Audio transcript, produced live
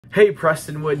Hey,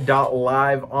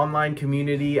 Prestonwood.Live online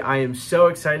community. I am so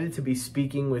excited to be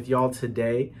speaking with y'all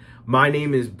today. My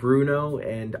name is Bruno,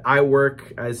 and I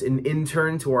work as an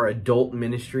intern to our adult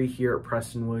ministry here at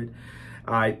Prestonwood.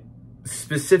 I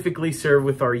specifically serve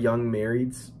with our young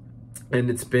marrieds, and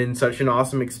it's been such an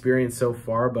awesome experience so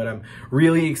far, but I'm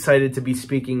really excited to be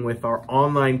speaking with our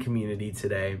online community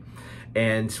today.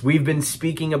 And we've been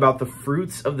speaking about the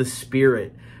fruits of the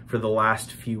Spirit for the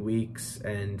last few weeks,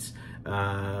 and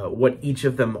what each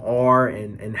of them are,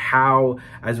 and how,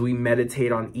 as we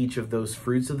meditate on each of those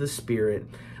fruits of the Spirit,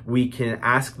 we can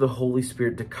ask the Holy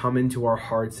Spirit to come into our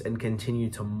hearts and continue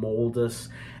to mold us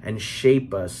and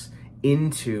shape us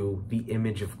into the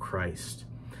image of Christ.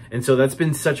 And so that's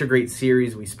been such a great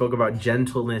series. We spoke about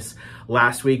gentleness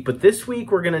last week, but this week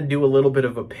we're going to do a little bit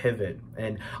of a pivot,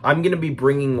 and I'm going to be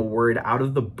bringing a word out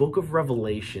of the book of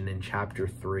Revelation in chapter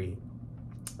 3.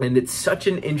 And it's such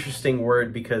an interesting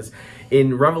word because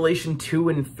in Revelation 2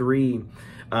 and 3,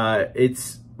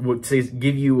 it's what says,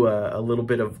 give you a little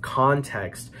bit of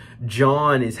context.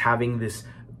 John is having this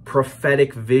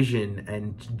prophetic vision,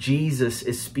 and Jesus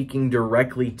is speaking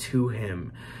directly to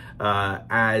him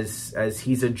as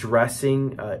he's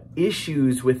addressing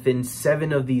issues within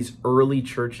 7 of these early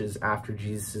churches after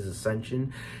Jesus'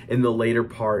 ascension in the later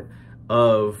part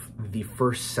of the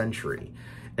 1st century.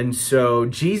 And so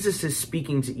Jesus is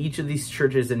speaking to each of these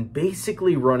churches and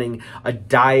basically running a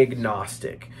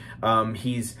diagnostic.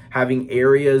 He's having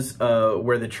areas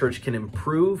where the church can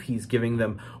improve. He's giving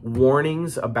them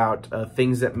warnings about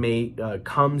things that may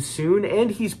come soon.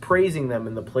 And he's praising them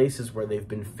in the places where they've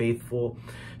been faithful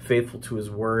to his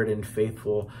word and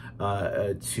faithful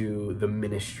to the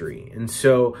ministry. And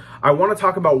so I want to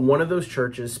talk about one of those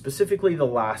churches, specifically the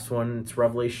last one. It's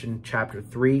Revelation chapter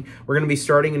 3. We're going to be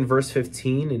starting in verse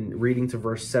 15 and reading to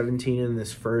verse 17 in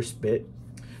this first bit.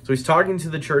 So he's talking to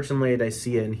the church in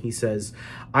Laodicea, and he says,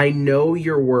 "I know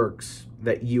your works,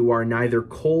 that you are neither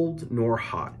cold nor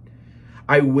hot.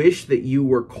 I wish that you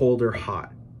were cold or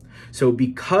hot. So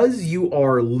because you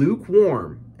are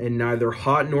lukewarm and neither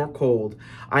hot nor cold,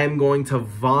 I am going to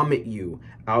vomit you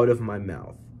out of my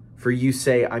mouth. For you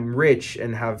say, I'm rich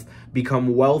and have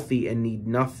become wealthy and need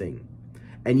nothing.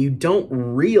 And you don't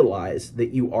realize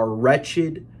that you are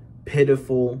wretched,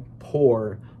 pitiful,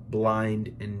 poor,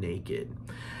 blind, and naked."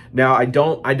 Now, I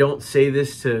don't say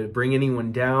this to bring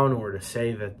anyone down or to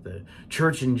say that the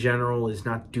church in general is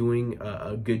not doing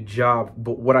a good job.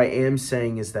 But what I am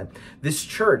saying is that this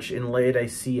church in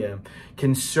Laodicea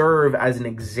can serve as an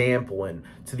example. And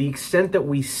to the extent that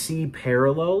we see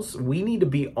parallels, we need to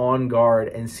be on guard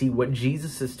and see what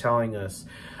Jesus is telling us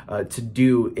to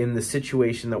do in the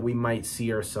situation that we might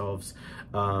see ourselves,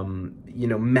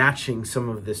 matching some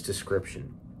of this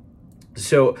description.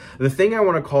 So the thing I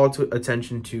want to call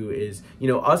attention to is,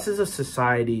 us as a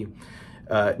society,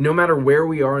 no matter where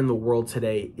we are in the world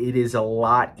today, it is a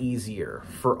lot easier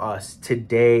for us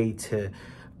today to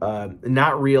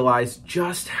not realize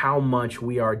just how much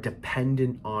we are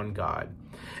dependent on God.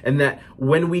 And that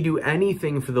when we do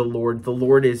anything for the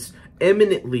Lord is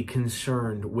eminently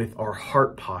concerned with our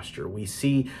heart posture. We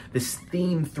see this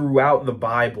theme throughout the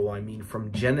Bible. I mean,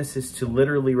 from Genesis to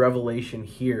literally Revelation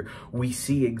here, we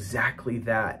see exactly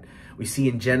that. We see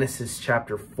in Genesis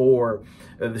chapter 4,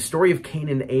 the story of Cain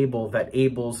and Abel, that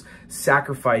Abel's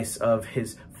sacrifice of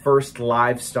his first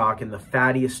livestock and the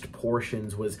fattiest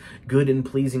portions was good and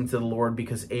pleasing to the Lord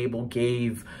because Abel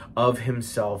gave of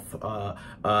himself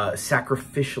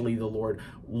sacrificially. The Lord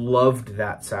loved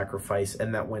that sacrifice,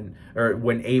 and that when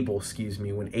Abel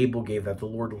gave that, the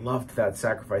Lord loved that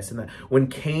sacrifice, and that when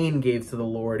Cain gave to the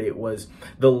Lord, it was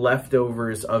the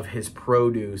leftovers of his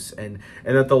produce, and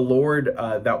that the Lord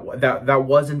that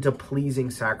wasn't a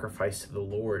pleasing sacrifice to the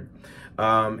Lord.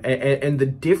 And the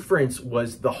difference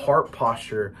was the heart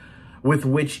posture with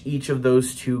which each of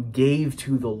those two gave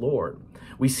to the Lord.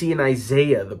 We see in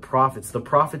Isaiah, the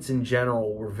prophets in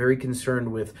general were very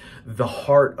concerned with the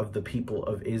heart of the people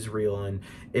of Israel. And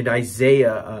in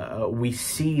Isaiah, we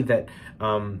see that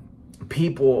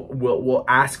people will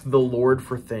ask the Lord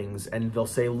for things, and they'll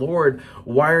say, "Lord,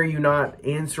 why are you not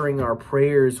answering our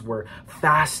prayers? We're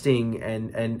fasting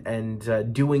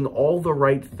and doing all the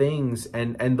right things."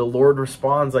 And the Lord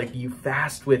responds like, "You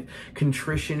fast with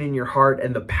contrition in your heart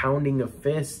and the pounding of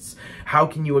fists. How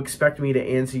can you expect me to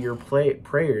answer your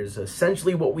prayers?"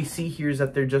 Essentially, what we see here is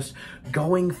that they're just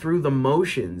going through the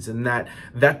motions, and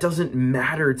that doesn't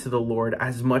matter to the Lord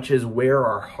as much as where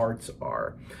our hearts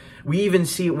are. We even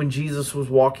see it when Jesus was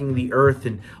walking the earth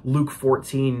in Luke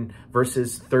 14,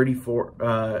 verses 34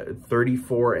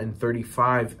 and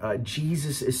 35.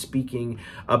 Jesus is speaking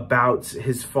about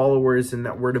his followers and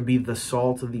that we're to be the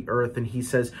salt of the earth. And he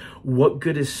says, what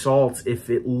good is salt if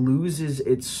it loses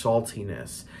its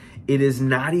saltiness? It is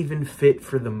not even fit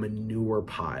for the manure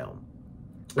pile.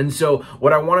 And so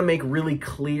what I want to make really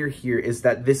clear here is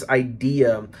that this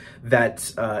idea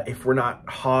that if we're not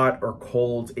hot or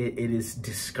cold, it is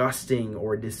disgusting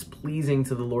or displeasing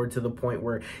to the Lord to the point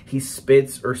where he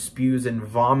spits or spews and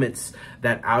vomits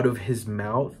that out of his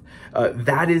mouth.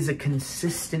 That is a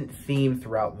consistent theme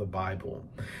throughout the Bible.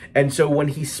 And so when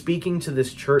he's speaking to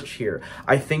this church here,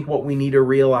 I think what we need to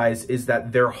realize is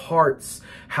that their hearts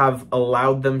have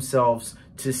allowed themselves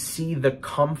to see the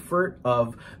comfort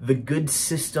of the good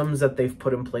systems that they've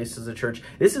put in place as a church.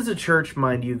 This is a church,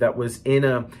 mind you, that was in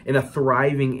a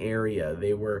thriving area.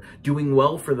 They were doing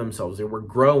well for themselves. They were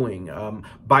growing.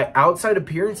 By outside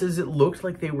appearances, it looked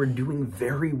like they were doing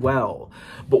very well.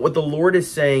 But what the Lord is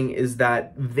saying is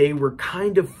that they were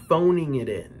kind of phoning it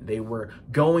in. They were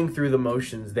going through the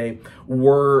motions. They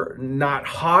were not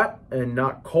hot and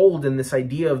not cold. And this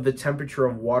idea of the temperature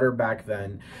of water back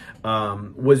then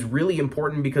was really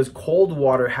important, because cold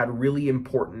water had really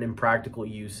important and practical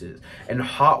uses, and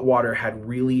hot water had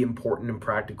really important and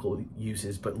practical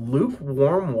uses. But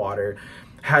lukewarm water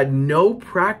had no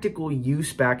practical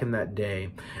use back in that day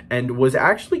and was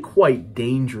actually quite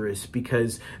dangerous,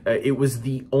 because it was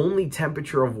the only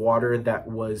temperature of water that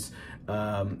was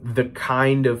the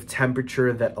kind of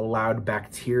temperature that allowed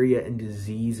bacteria and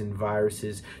disease and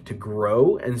viruses to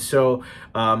grow. And so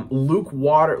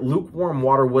lukewarm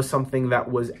water was something that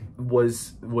was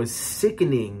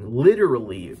sickening,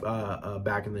 literally,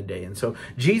 back in the day. And so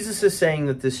Jesus is saying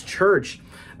that this church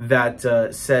that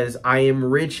says, I am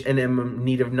rich and am in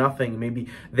need of nothing, maybe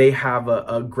they have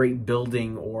a great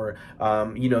building, or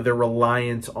they're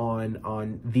reliant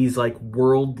on these like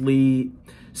worldly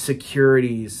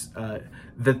securities,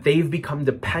 that they've become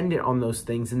dependent on those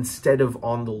things instead of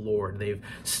on the Lord. They've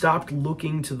stopped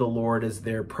looking to the Lord as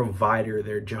their provider,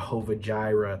 their Jehovah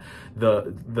Jireh.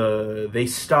 They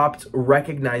stopped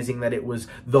recognizing that it was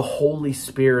the Holy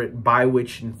Spirit by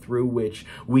which and through which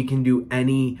we can do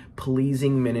any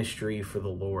pleasing ministry for the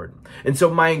Lord. And so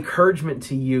my encouragement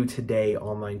to you today,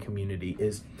 online community,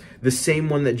 is the same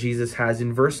one that Jesus has.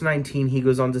 In verse 19, he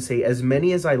goes on to say, as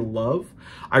many as I love,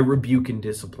 I rebuke and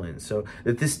discipline. So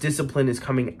that this discipline is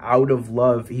coming out of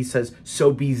love. He says,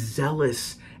 so be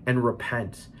zealous and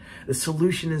repent. The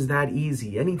solution is that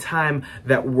easy. Anytime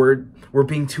that we're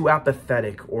being too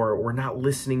apathetic, or we're not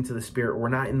listening to the Spirit, or we're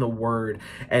not in the Word,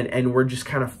 and we're just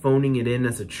kind of phoning it in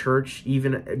as a church,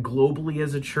 even globally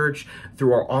as a church,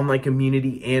 through our online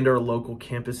community and our local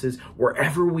campuses,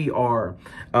 wherever we are,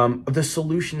 the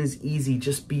solution is easy.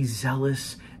 Just be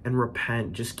zealous and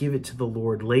repent. Just give it to the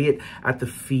Lord. Lay it at the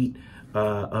feet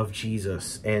of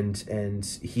Jesus. And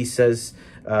he says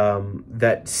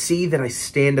that, see that I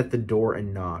stand at the door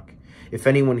and knock. If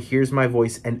anyone hears my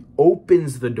voice and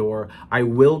opens the door, I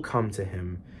will come to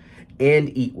him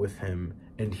and eat with him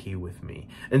and he with me.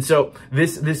 And so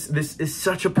this is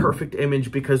such a perfect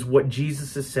image, because what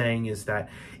Jesus is saying is that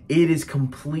it is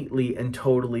completely and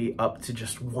totally up to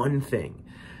just one thing.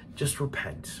 Just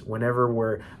repent whenever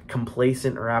we're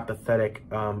complacent or apathetic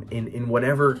in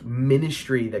whatever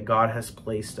ministry that God has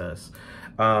placed us.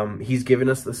 He's given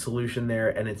us the solution there,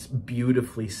 and it's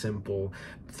beautifully simple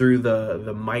through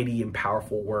the mighty and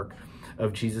powerful work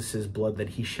of Jesus's blood that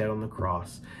he shed on the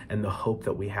cross, and the hope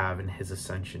that we have in his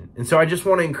ascension. And so I just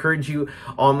want to encourage you,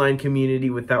 online community,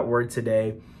 with that word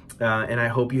today, and I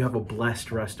hope you have a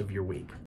blessed rest of your week.